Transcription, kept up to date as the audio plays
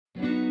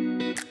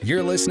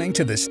You're listening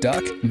to the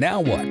Stuck Now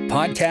What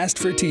podcast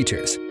for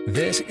teachers.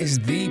 This is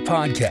the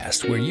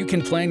podcast where you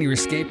can plan your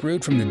escape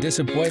route from the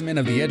disappointment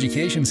of the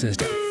education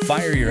system,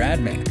 fire your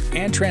admin,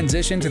 and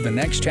transition to the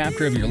next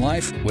chapter of your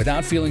life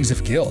without feelings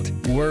of guilt,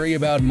 worry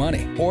about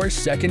money, or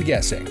second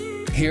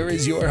guessing. Here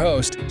is your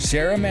host,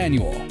 Sarah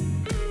Manuel.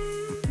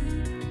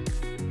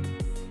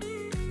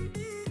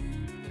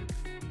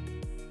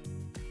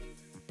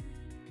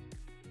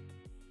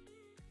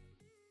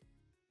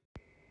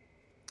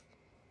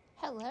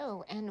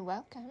 Hello and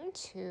welcome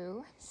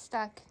to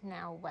Stuck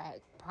Now What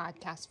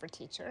podcast for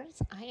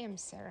teachers. I am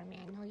Sarah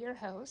Manuel, your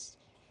host,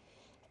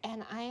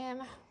 and I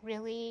am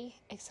really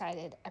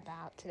excited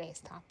about today's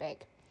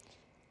topic.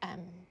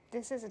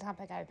 This is a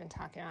topic I've been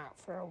talking about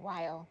for a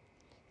while,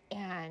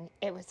 and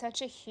it was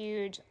such a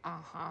huge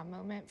aha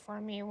moment for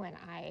me when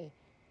I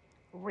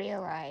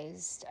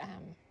realized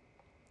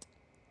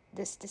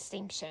this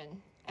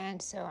distinction,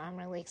 and so I'm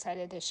really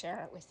excited to share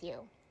it with you.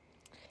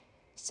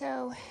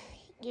 So,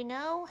 you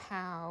know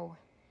how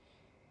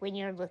when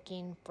you're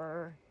looking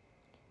for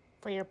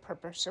your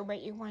purpose or what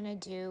you want to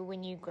do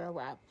when you grow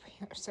up,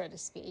 so to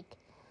speak,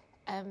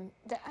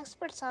 the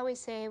experts always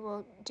say,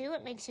 well, do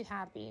what makes you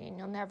happy and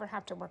you'll never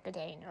have to work a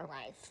day in your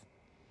life.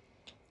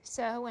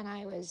 So when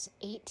I was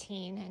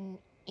 18 and,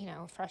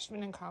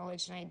 freshman in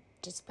college, and I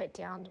just put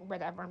down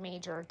whatever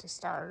major to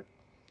start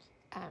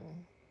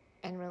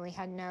and really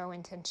had no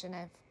intention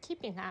of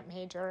keeping that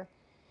major,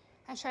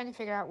 I was trying to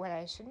figure out what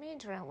I should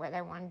major in, what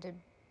I wanted to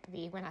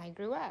be when I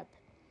grew up.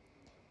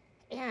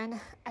 And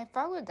I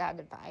followed that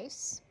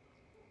advice,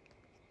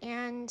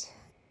 and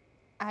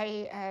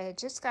I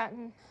just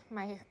gotten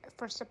my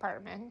first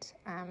apartment,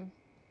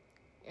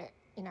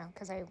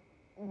 because I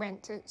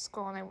went to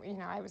school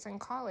and I was in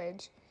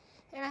college,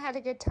 and I had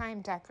a good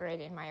time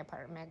decorating my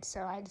apartment.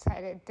 So I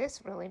decided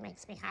this really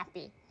makes me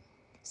happy.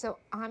 So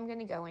I'm going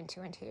to go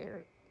into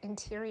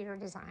interior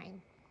design.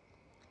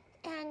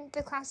 And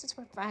the classes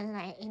were fun,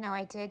 and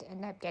I did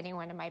end up getting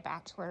one of my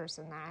bachelor's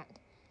in that.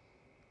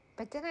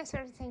 But then I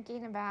started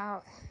thinking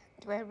about,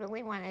 do I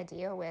really want to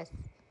deal with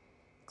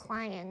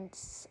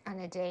clients on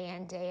a day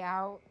in, day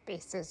out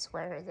basis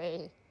where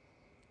they,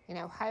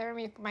 hire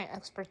me for my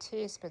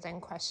expertise, but then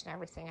question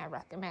everything I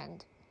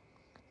recommend?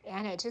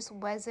 And it just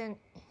wasn't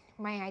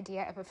my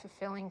idea of a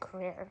fulfilling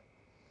career.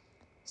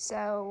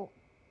 So,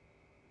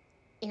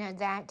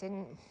 that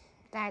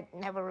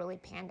never really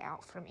panned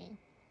out for me.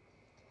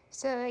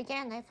 So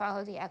again, I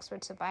followed the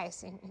expert's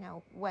advice and,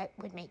 what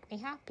would make me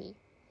happy.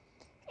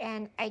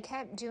 And I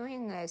kept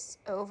doing this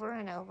over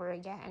and over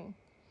again.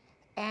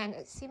 And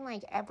it seemed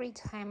like every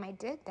time I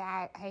did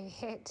that, I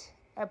hit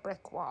a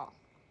brick wall.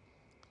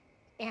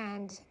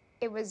 And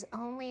it was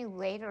only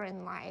later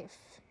in life,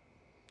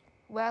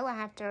 well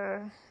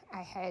after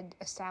I had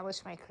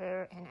established my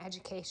career in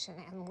education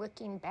and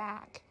looking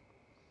back,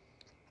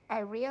 I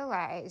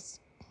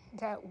realized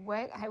that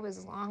what I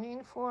was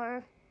longing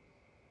for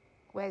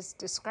was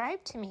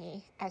described to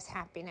me as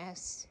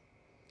happiness,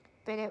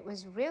 but it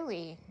was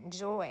really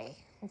joy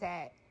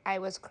that I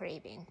was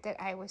craving, that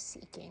I was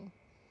seeking,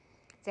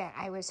 that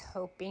I was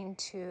hoping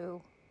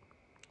to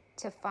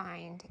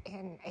find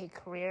in a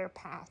career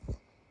path.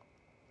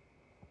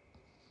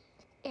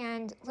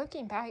 And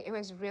looking back, it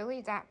was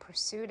really that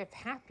pursuit of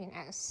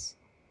happiness,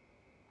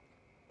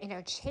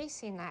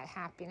 chasing that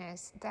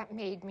happiness, that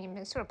made me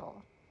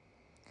miserable.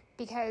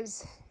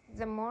 Because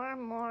the more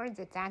and more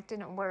that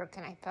didn't work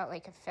and I felt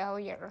like a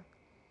failure,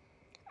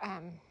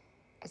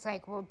 it's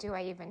like, well, do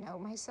I even know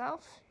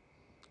myself?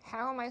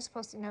 How am I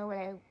supposed to know what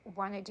I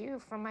want to do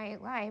for my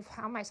life?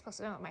 How am I supposed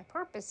to know what my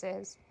purpose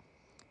is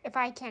if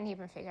I can't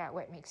even figure out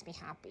what makes me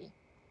happy?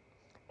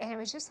 And it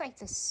was just like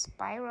this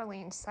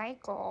spiraling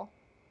cycle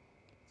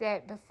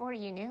that before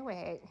you knew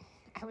it,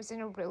 I was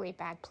in a really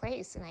bad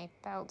place and I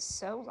felt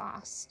so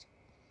lost,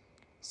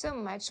 so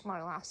much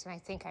more lost than I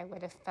think I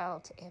would have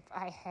felt if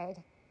I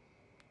had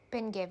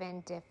been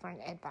given different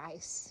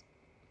advice.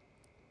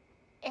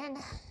 And,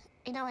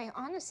 I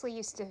honestly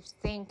used to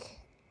think,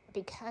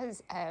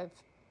 because of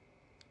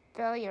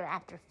failure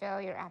after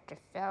failure after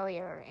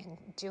failure and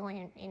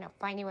doing,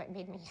 finding what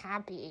made me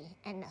happy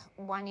and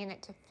wanting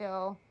it to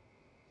fill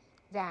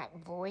that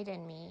void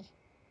in me,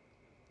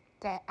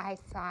 that I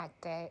thought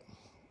that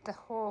the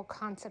whole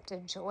concept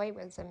of joy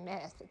was a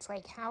myth. It's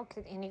like, how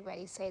could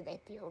anybody say they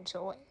feel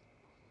joy?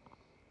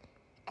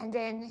 And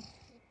then,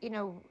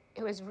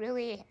 it was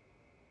really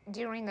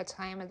during the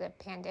time of the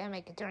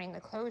pandemic, during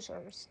the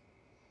closures,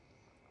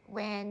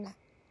 when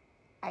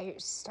I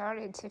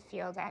started to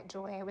feel that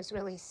joy. I was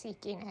really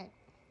seeking it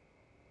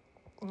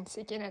and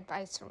seeking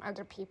advice from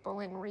other people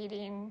and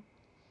reading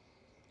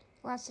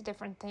lots of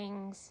different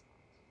things.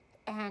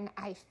 And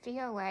I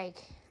feel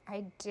like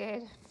I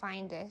did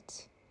find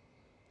it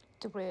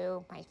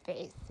through my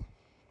faith.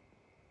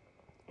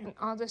 And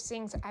all those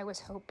things I was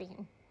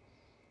hoping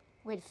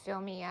would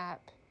fill me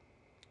up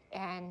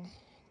and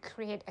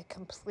create a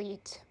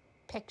complete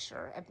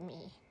picture of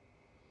me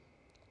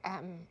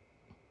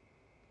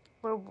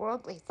were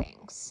worldly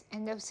things,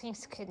 and those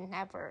things could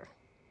never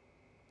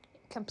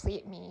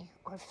complete me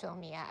or fill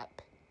me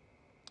up.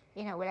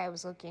 what I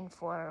was looking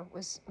for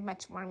was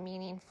much more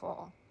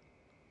meaningful.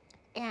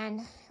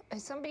 And if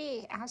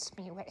somebody asked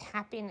me what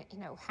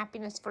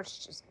happiness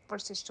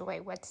versus joy,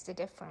 what's the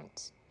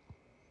difference?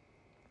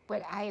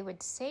 What I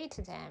would say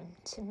to them,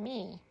 to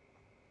me,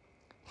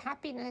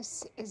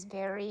 happiness is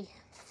very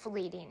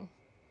fleeting.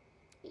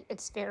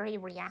 It's very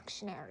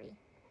reactionary.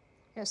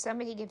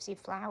 Somebody gives you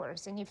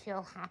flowers and you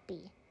feel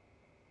happy,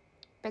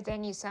 but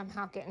then you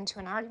somehow get into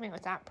an argument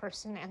with that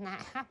person and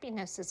that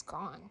happiness is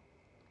gone.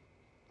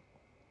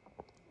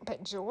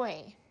 But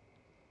joy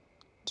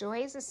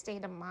is a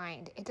state of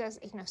mind. It does,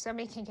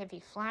 somebody can give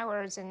you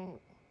flowers and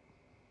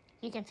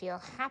you can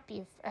feel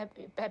happy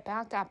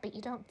about that, but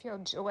you don't feel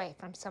joy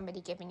from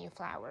somebody giving you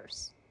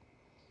flowers.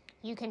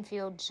 You can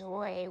feel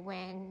joy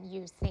when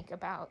you think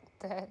about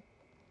the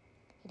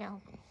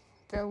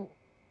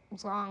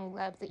long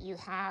love that you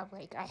have,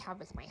 like I have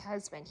with my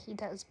husband. He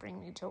does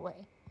bring me joy.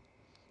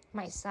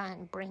 My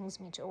son brings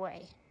me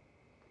joy.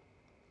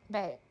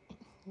 But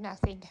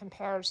nothing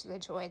compares to the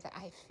joy that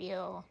I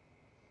feel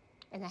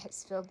and that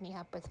has filled me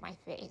up with my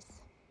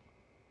faith.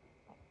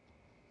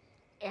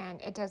 And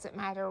it doesn't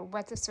matter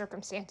what the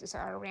circumstances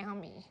are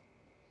around me,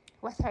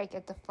 whether I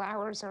get the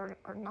flowers or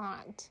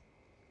not,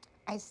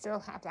 I still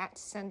have that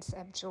sense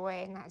of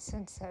joy and that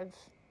sense of,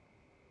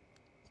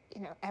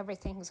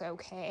 everything's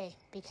okay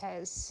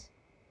because,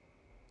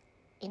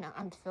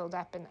 I'm filled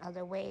up in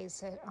other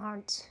ways that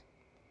aren't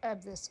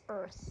of this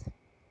earth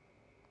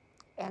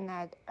and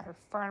that are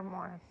far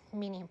more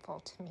meaningful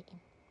to me.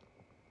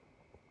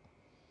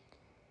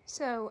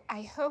 So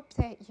I hope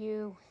that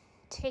you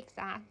take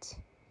that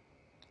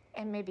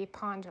and maybe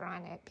ponder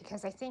on it,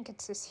 because I think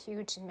it's this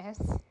huge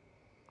myth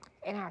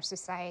in our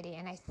society,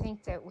 and I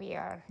think that we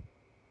are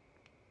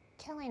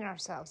killing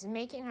ourselves and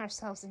making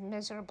ourselves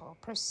miserable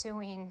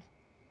pursuing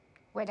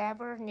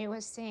whatever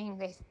newest thing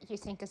that you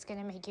think is going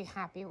to make you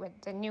happy. What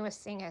the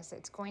newest thing is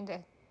that's going to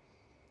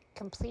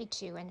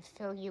complete you and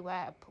fill you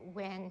up,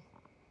 when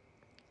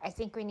I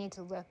think we need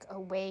to look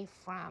away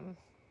from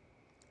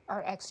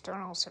our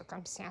external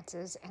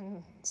circumstances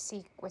and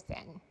seek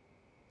within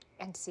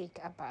and seek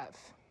above.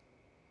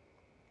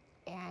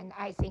 And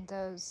I think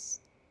those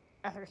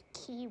are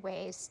key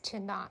ways to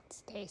not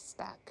stay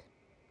stuck.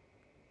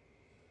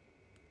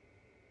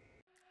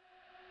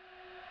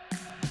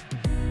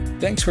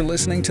 Thanks for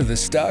listening to the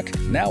Stuck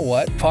Now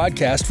What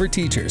podcast for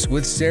teachers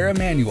with Sarah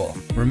Manuel.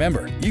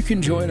 Remember, you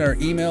can join our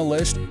email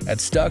list at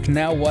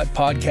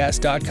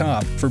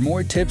stucknowwhatpodcast.com for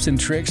more tips and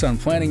tricks on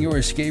planning your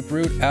escape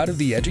route out of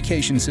the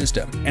education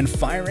system and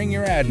firing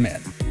your admin.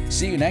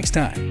 See you next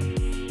time.